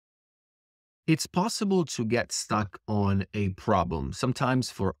It's possible to get stuck on a problem,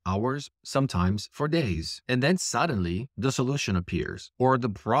 sometimes for hours, sometimes for days. And then suddenly the solution appears, or the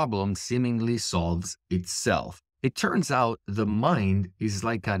problem seemingly solves itself. It turns out the mind is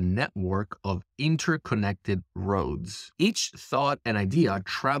like a network of interconnected roads. Each thought and idea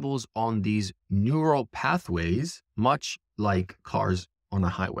travels on these neural pathways, much like cars on a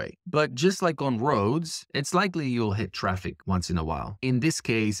highway. But just like on roads, it's likely you'll hit traffic once in a while. In this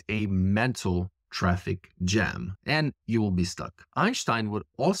case, a mental traffic jam, and you will be stuck. Einstein would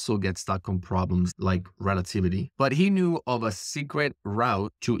also get stuck on problems like relativity, but he knew of a secret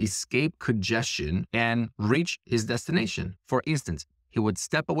route to escape congestion and reach his destination. For instance, he would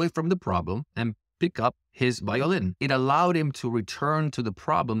step away from the problem and pick up his violin. It allowed him to return to the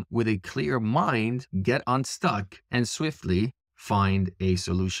problem with a clear mind, get unstuck, and swiftly find a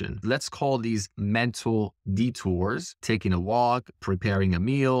solution. Let's call these mental detours. Taking a walk, preparing a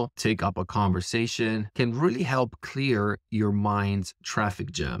meal, take up a conversation can really help clear your mind's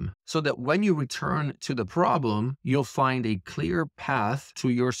traffic jam so that when you return to the problem, you'll find a clear path to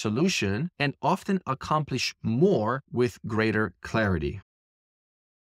your solution and often accomplish more with greater clarity.